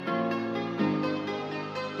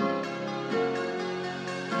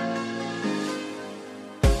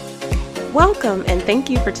Welcome, and thank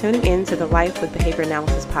you for tuning in to the Life with Behavior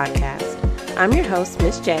Analysis podcast. I'm your host,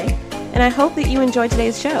 Miss J, and I hope that you enjoyed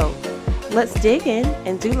today's show. Let's dig in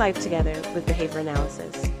and do life together with behavior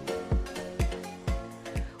analysis.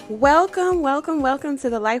 Welcome to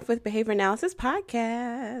the Life with Behavior Analysis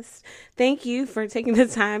podcast. Thank you for taking the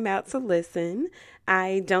time out to listen.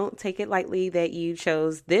 I don't take it lightly that you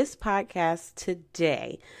chose this podcast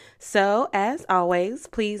today. So, as always,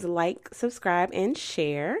 please like, subscribe, and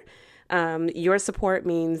share. Your support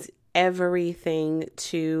means everything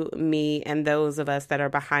to me and those of us that are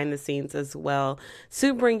behind the scenes as well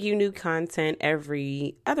to bring you new content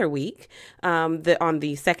every other week on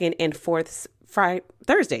the second and fourth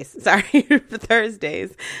Thursdays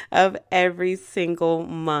of every single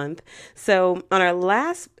month. So on our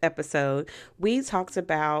last episode, we talked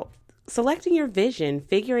about selecting your vision,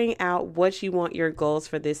 figuring out what you want your goals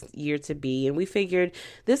for this year to be. And we figured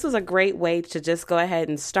this was a great way to just go ahead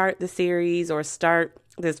and start the series or start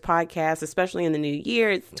this podcast, especially in the new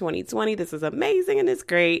year. It's 2020. This is amazing and it's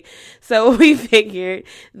great. So we figured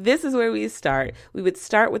this is where we start. We would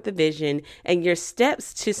start with the vision, and your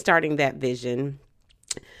steps to starting that vision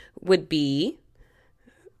would be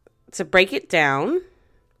to break it down,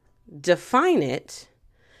 define it,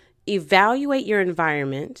 evaluate your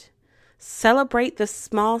environment, celebrate the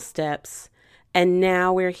small steps, and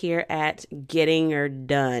now we're here at getting her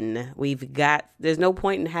done. There's no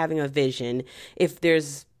point in having a vision if you're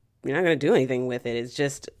not going to do anything with it. It's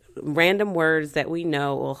just random words that we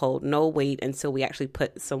know will hold no weight until we actually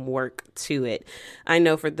put some work to it. I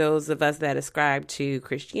know for those of us that ascribe to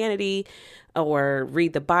Christianity or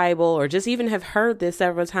read the Bible or just even have heard this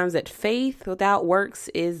several times, that faith without works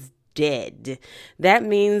is dead. That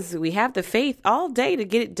means we have the faith all day to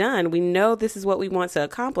get it done. We know this is what we want to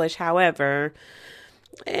accomplish. However,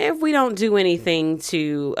 if we don't do anything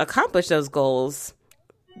to accomplish those goals,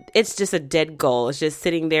 it's just a dead goal. It's just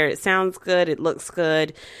sitting there. It sounds good. It looks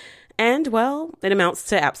good. And well, it amounts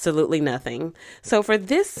to absolutely nothing. So for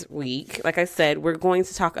this week, like I said, we're going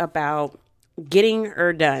to talk about getting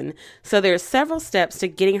her done. So there's several steps to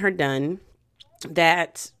getting her done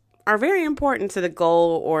that are very important to the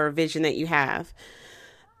goal or vision that you have.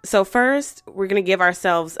 So first, we're going to give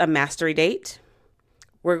ourselves a mastery date.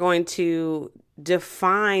 We're going to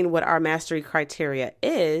define what our mastery criteria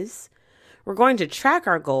is. We're going to track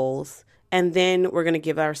our goals, and then we're going to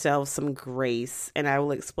give ourselves some grace. And I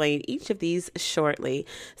will explain each of these shortly.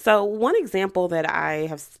 So one example that I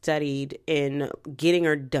have studied in getting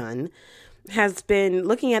her done has been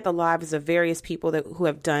looking at the lives of various people who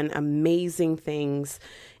have done amazing things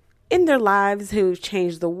in their lives, who've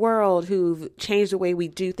changed the world, who've changed the way we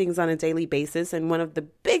do things on a daily basis. And one of the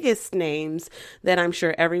biggest names that I'm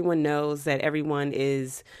sure everyone knows, that everyone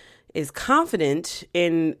is confident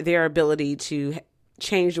in their ability to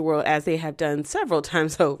change the world as they have done several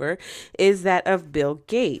times over, is that of Bill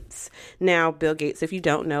Gates. Now, Bill Gates, if you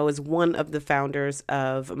don't know, is one of the founders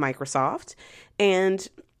of Microsoft. And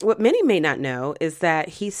what many may not know is that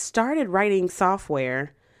he started writing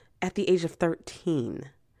software at the age of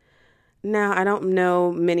 13. Now, I don't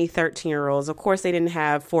know many 13-year-olds. Of course, they didn't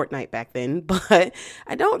have Fortnite back then, but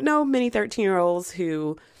I don't know many 13-year-olds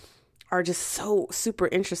who are just so super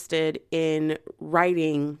interested in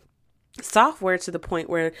writing software to the point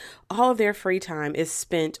where all of their free time is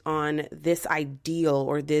spent on this ideal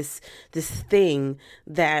or this thing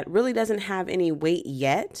that really doesn't have any weight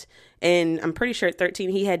yet. And I'm pretty sure at 13,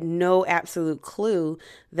 he had no absolute clue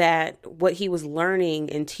that what he was learning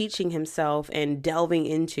and teaching himself and delving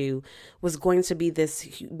into was going to be this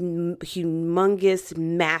humongous,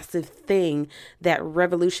 massive thing that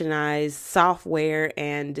revolutionized software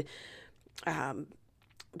and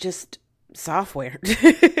just software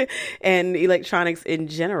and electronics in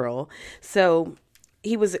general. So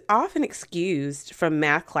he was often excused from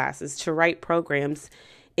math classes to write programs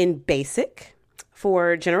in BASIC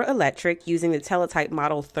for General Electric using the teletype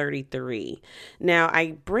Model 33. Now,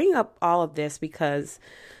 I bring up all of this because,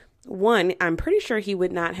 one, I'm pretty sure he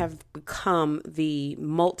would not have become the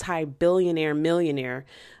multi-billionaire millionaire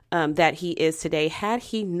that he is today had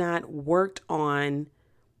he not worked on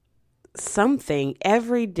something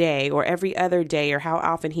every day or every other day, or how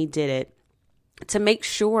often he did it, to make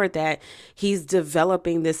sure that he's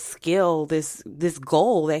developing this skill, this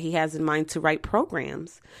goal that he has in mind to write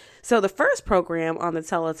programs. So the first program on the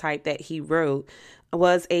teletype that he wrote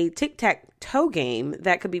was a tic-tac-toe game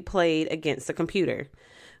that could be played against a computer,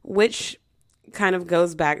 which kind of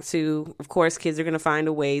goes back to, of course, kids are going to find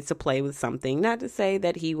a way to play with something. Not to say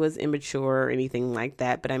that he was immature or anything like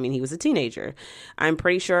that, but I mean, he was a teenager. I'm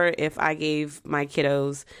pretty sure if I gave my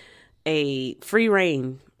kiddos a free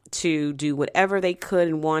reign to do whatever they could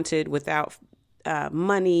and wanted without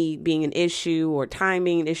money being an issue or time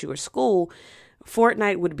being an issue or school,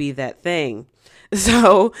 Fortnite would be that thing.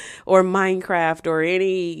 So, or Minecraft or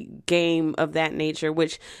any game of that nature,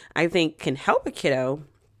 which I think can help a kiddo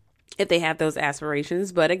if they have those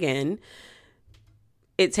aspirations. But again,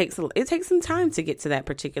 it takes some time to get to that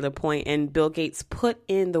particular point, and Bill Gates put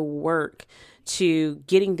in the work to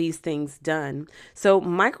getting these things done. So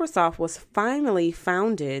Microsoft was finally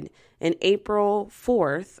founded on April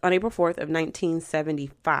 4th of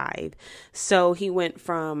 1975. So he went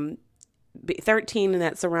from 13, and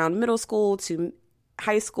that's around middle school, to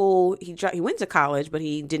high school. He went to college, but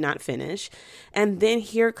he did not finish. And then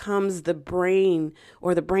here comes the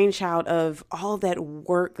brainchild of all that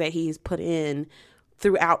work that he's put in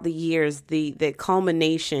throughout the years, the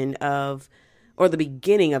culmination of, or the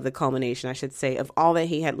beginning of the culmination, I should say, of all that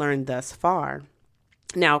he had learned thus far.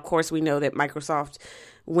 Now, of course, we know that Microsoft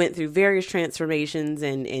went through various transformations,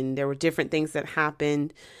 and there were different things that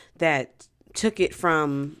happened that took it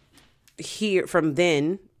from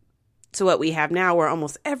then to what we have now, where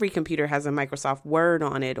almost every computer has a Microsoft Word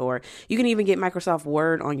on it, or you can even get Microsoft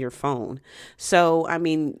Word on your phone. So, I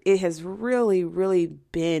mean, it has really, really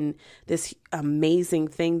been this amazing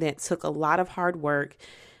thing that took a lot of hard work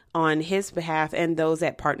on his behalf and those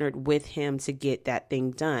that partnered with him to get that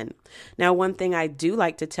thing done. Now, one thing I do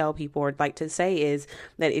like to tell people, or like to say, is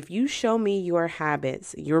that if you show me your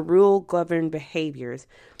habits, your rule-governed behaviors,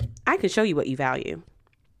 I can show you what you value.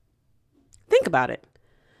 Think about it.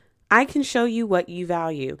 I can show you what you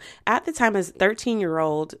value. At the time, as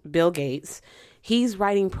 13-year-old Bill Gates, he's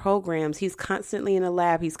writing programs. He's constantly in a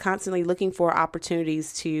lab. He's constantly looking for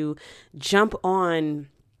opportunities to jump on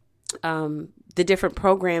the different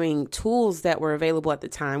programming tools that were available at the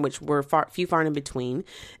time, which were few far in between,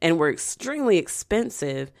 and were extremely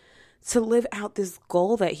expensive, to live out this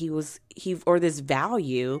goal that or this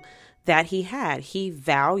value that he had. He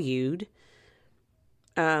valued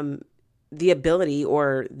the ability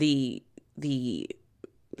or the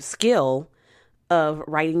skill of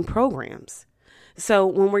writing programs. So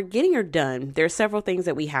when we're getting her done, there are several things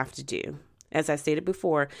that we have to do. As I stated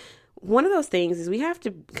before, one of those things is we have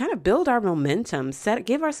to kind of build our momentum,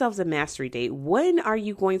 give ourselves a mastery date. When are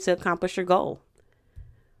you going to accomplish your goal?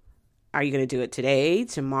 Are you going to do it today,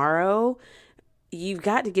 tomorrow? You've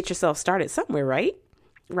got to get yourself started somewhere, right?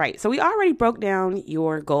 Right. So we already broke down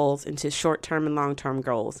your goals into short-term and long-term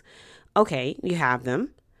goals. Okay, you have them,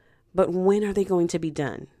 but when are they going to be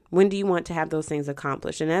done? When do you want to have those things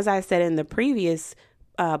accomplished? And as I said in the previous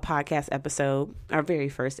podcast episode, our very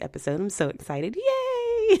first episode, I'm so excited.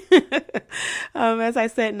 Yay! As I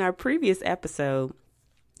said in our previous episode,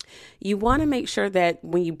 you want to make sure that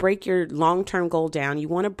when you break your long-term goal down, you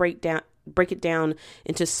want to break it down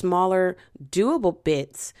into smaller, doable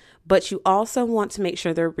bits, but you also want to make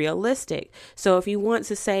sure they're realistic. So if you want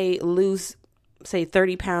to lose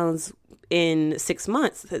 30 pounds in 6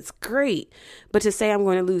 months, that's great. But to say I'm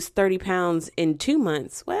going to lose 30 pounds in 2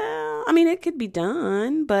 months, well, I mean, it could be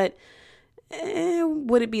done, but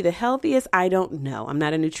would it be the healthiest? I don't know. I'm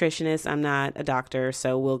not a nutritionist. I'm not a doctor,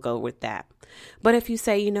 so we'll go with that. But if you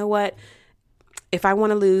say, you know what, if I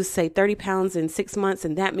want to lose, 30 pounds in 6 months,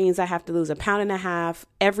 and that means I have to lose 1.5 pounds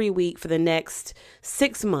every week for the next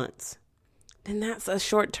 6 months, then that's a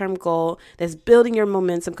short-term goal that's building your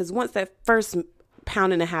momentum, because once that first 1.5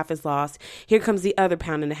 pounds is lost, here comes the other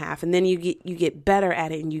 1.5 pounds, and then you get better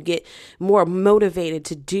at it, and you get more motivated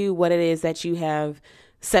to do what it is that you have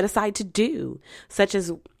set aside to do. Such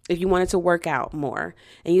as if you wanted to work out more,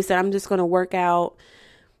 and you said, I'm just going to work out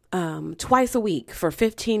twice a week for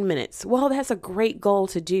 15 minutes. Well, that's a great goal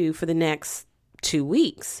to do for the next 2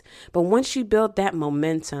 weeks. But once you build that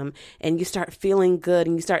momentum and you start feeling good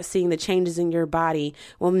and you start seeing the changes in your body,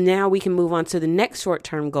 well, now we can move on to the next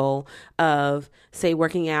short-term goal of, say,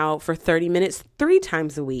 working out for 30 minutes 3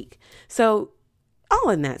 times a week. So all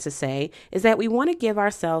in that to say is that we want to give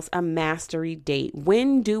ourselves a mastery date.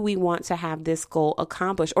 When do we want to have this goal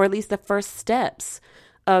accomplished, or at least the first steps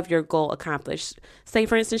of your goal accomplished? Say,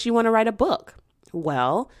 for instance, you want to write a book.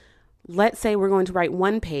 Well, let's say we're going to write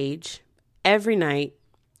 1 page every night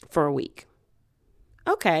for a week.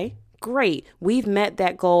 Okay, great. We've met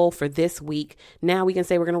that goal for this week. Now we can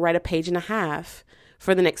say we're going to write 1.5 pages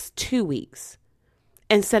for the next 2 weeks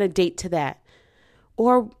and set a date to that.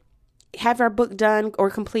 Or have our book done or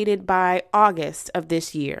completed by August of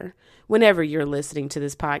this year. Whenever you're listening to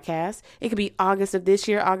this podcast, it could be August of this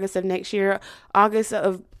year, August of next year, August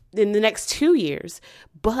of in the next 2 years,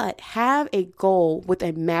 but have a goal with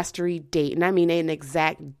a mastery date. And I mean an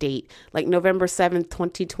exact date, like November 7th,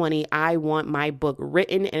 2020, I want my book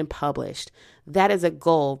written and published. That is a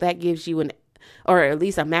goal that gives you or at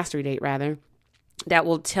least a mastery date rather, that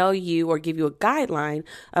will tell you or give you a guideline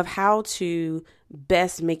of how to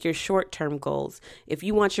best make your short-term goals. If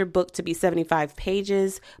you want your book to be 75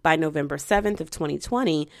 pages by November 7th of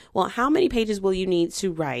 2020, well, how many pages will you need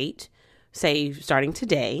to write, say, starting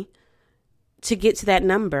today, to get to that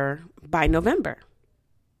number by November?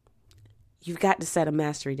 You've got to set a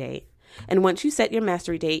mastery date. And once you set your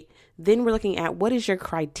mastery date, then we're looking at what is your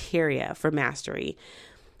criteria for mastery.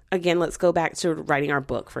 Again, let's go back to writing our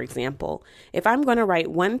book, for example. If I'm going to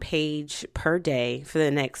write 1 page per day for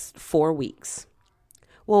the next 4 weeks,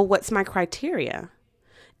 well, what's my criteria?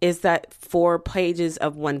 Is that 4 pages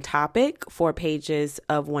of one topic, 4 pages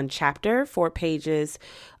of one chapter, 4 pages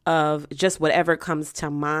of just whatever comes to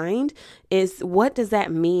mind? What does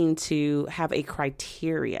that mean to have a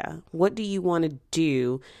criteria? What do you want to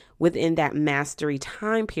do within that mastery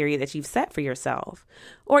time period that you've set for yourself?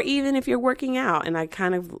 Or even if you're working out, and I'm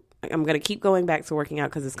going to keep going back to working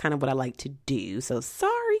out because it's kind of what I like to do. So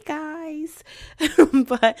sorry, guys.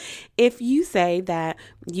 But if you say that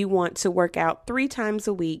you want to work out 3 times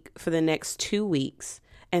a week for the next 2 weeks,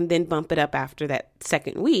 and then bump it up after that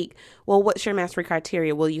second week, well, what's your mastery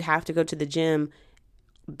criteria? Will you have to go to the gym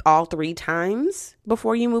all 3 times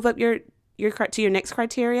before you move up to your next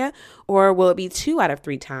criteria? Or will it be 2 out of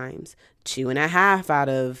 3 times, 2.5 out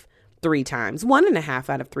of 3 times, 1.5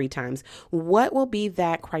 out of 3 times? What will be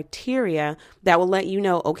that criteria that will let you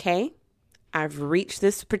know, okay, I've reached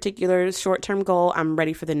this particular short-term goal. I'm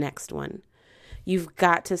ready for the next one. You've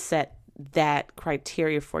got to set that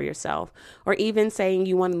criteria for yourself. Or even saying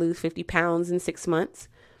you want to lose 50 pounds in 6 months.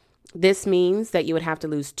 This means that you would have to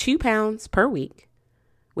lose 2 pounds per week,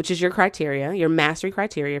 which is your criteria, your mastery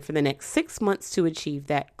criteria for the next 6 months to achieve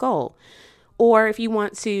that goal. Or if you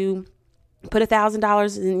want to put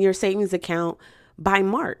 $1,000 in your savings account by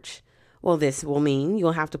March, well, this will mean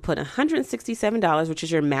you'll have to put $167, which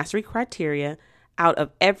is your mastery criteria, out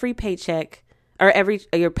of every paycheck, or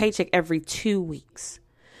your paycheck every 2 weeks.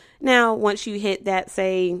 Now, once you hit that,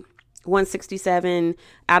 say, 167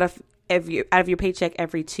 out of your paycheck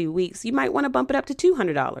every 2 weeks, you might want to bump it up to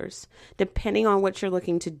 $200, depending on what you're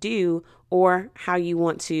looking to do or how you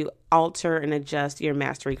want to alter and adjust your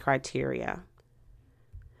mastery criteria.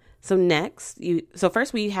 So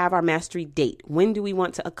first we have our mastery date. When do we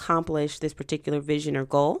want to accomplish this particular vision or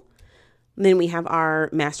goal? Then we have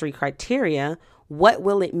our mastery criteria. What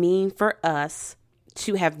will it mean for us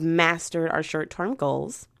to have mastered our short-term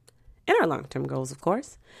goals and our long-term goals, of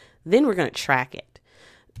course? Then we're going to track it.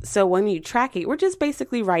 So when you track it, we're just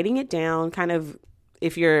basically writing it down, kind of,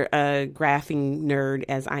 if you're a graphing nerd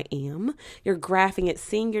as I am, you're graphing it,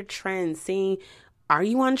 seeing your trends, seeing, are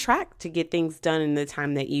you on track to get things done in the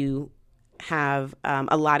time that you have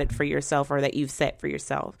allotted for yourself or that you've set for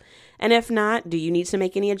yourself? And if not, do you need to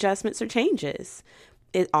make any adjustments or changes?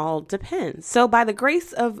 It all depends. So by the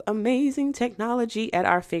grace of amazing technology at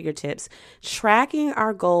our fingertips, tracking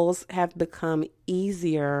our goals have become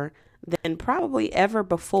easier than probably ever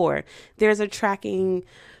before. There's a tracking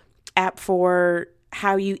app for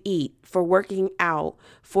how you eat, for working out,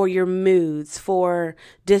 for your moods, for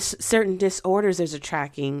certain disorders. There's a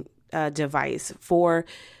tracking device for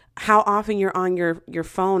how often you're on your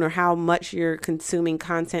phone or how much you're consuming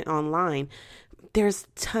content online. There's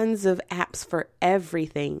tons of apps for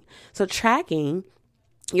everything. So tracking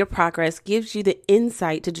your progress gives you the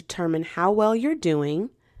insight to determine how well you're doing,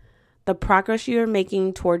 the progress you're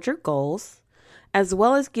making towards your goals, as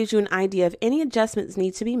well as gives you an idea of any adjustments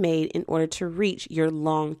need to be made in order to reach your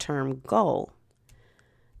long-term goal.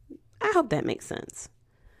 I hope that makes sense.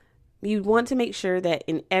 You want to make sure that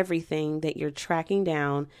in everything that you're tracking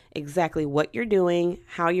down exactly what you're doing,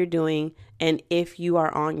 how you're doing, and if you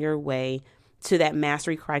are on your way to that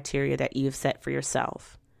mastery criteria that you've set for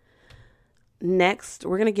yourself. Next,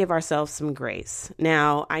 we're going to give ourselves some grace.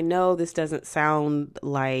 Now, I know this doesn't sound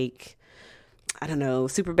like, I don't know,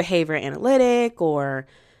 super behavior analytic or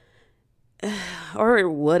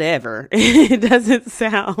whatever. It doesn't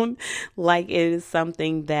sound like it is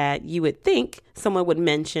something that you would think someone would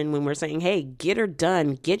mention when we're saying, hey, get her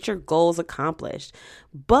done, get your goals accomplished.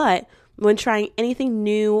 But when trying anything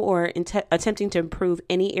new or attempting to improve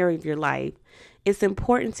any area of your life, it's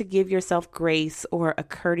important to give yourself grace or a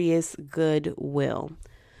courteous goodwill.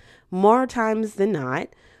 More times than not,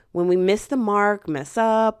 when we miss the mark, mess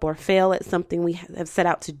up, or fail at something we have set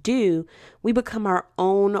out to do, we become our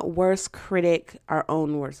own worst critic, our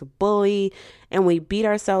own worst bully, and we beat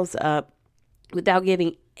ourselves up without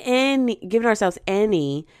giving ourselves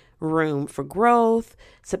any room for growth,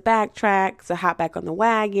 to backtrack, to hop back on the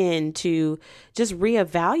wagon, to just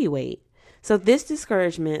reevaluate. So this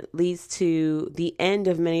discouragement leads to the end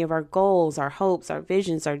of many of our goals, our hopes, our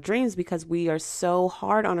visions, our dreams, because we are so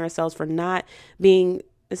hard on ourselves for not being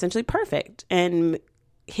essentially perfect and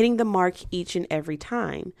hitting the mark each and every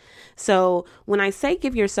time. So when I say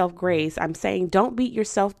give yourself grace, I'm saying don't beat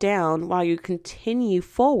yourself down while you continue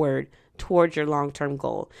forward towards your long-term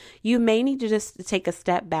goal. You may need to just take a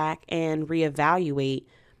step back and reevaluate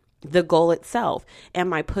the goal itself.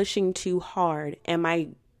 Am I pushing too hard? Am I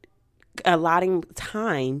allotting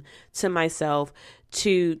time to myself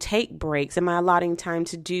to take breaks? Am I allotting time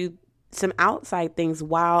to do some outside things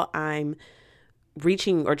while I'm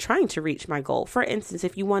reaching or trying to reach my goal? For instance,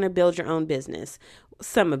 if you want to build your own business,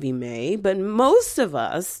 some of you may, but most of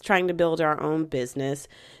us trying to build our own business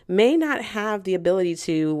may not have the ability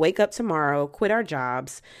to wake up tomorrow, quit our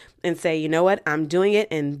jobs, and say, you know what, I'm doing it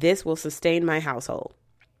and this will sustain my household.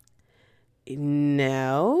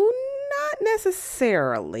 No, not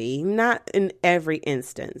necessarily, not in every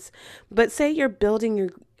instance. But say you're building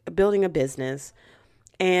a business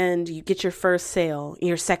and you get your first sale,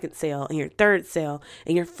 your second sale, and your third sale,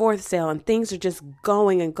 and your fourth sale, and things are just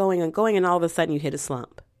going and going and going, and all of a sudden you hit a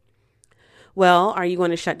slump. Well, are you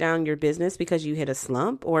going to shut down your business because you hit a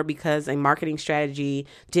slump, or because a marketing strategy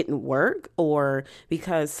didn't work, or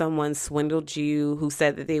because someone swindled you who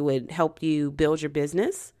said that they would help you build your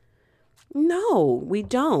business? No, we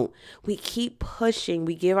don't. We keep pushing.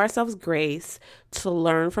 We give ourselves grace to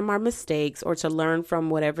learn from our mistakes or to learn from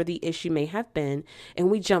whatever the issue may have been. And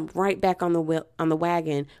we jump right back on the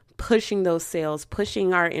wagon, pushing those sales,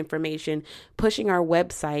 pushing our information, pushing our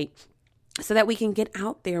website so that we can get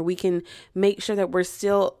out there. We can make sure that we're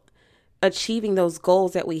still achieving those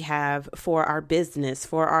goals that we have for our business,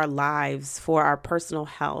 for our lives, for our personal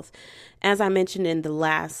health. As I mentioned in the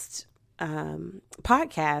last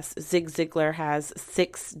podcast, Zig Ziglar has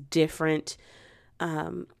 6 different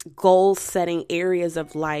goal setting areas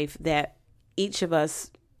of life that each of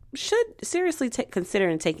us should seriously consider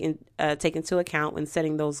and take into account when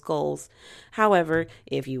setting those goals. However,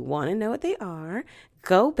 if you want to know what they are,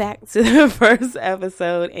 go back to the first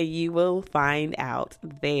episode and you will find out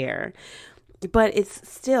there. But it's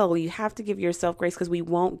still, you have to give yourself grace because we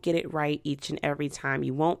won't get it right each and every time.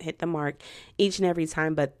 You won't hit the mark each and every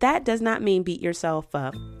time. But that does not mean beat yourself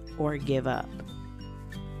up or give up.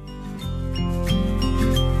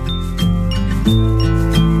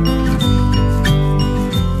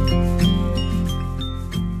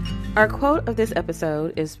 Our quote of this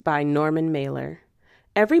episode is by Norman Mailer.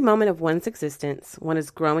 Every moment of one's existence, one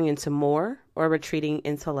is growing into more or retreating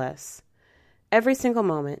into less. Every single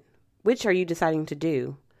moment. Which are you deciding to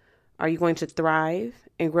do? Are you going to thrive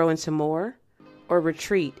and grow into more, or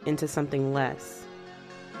retreat into something less?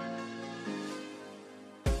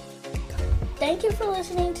 Thank you for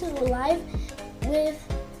listening to the Live with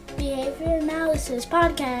Behavior Analysis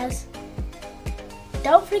podcast.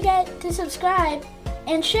 Don't forget to subscribe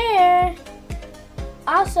and share.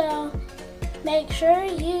 Also, make sure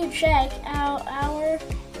you check out our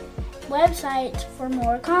website for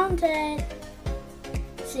more content.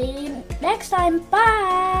 See you next time.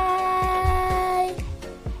 Bye!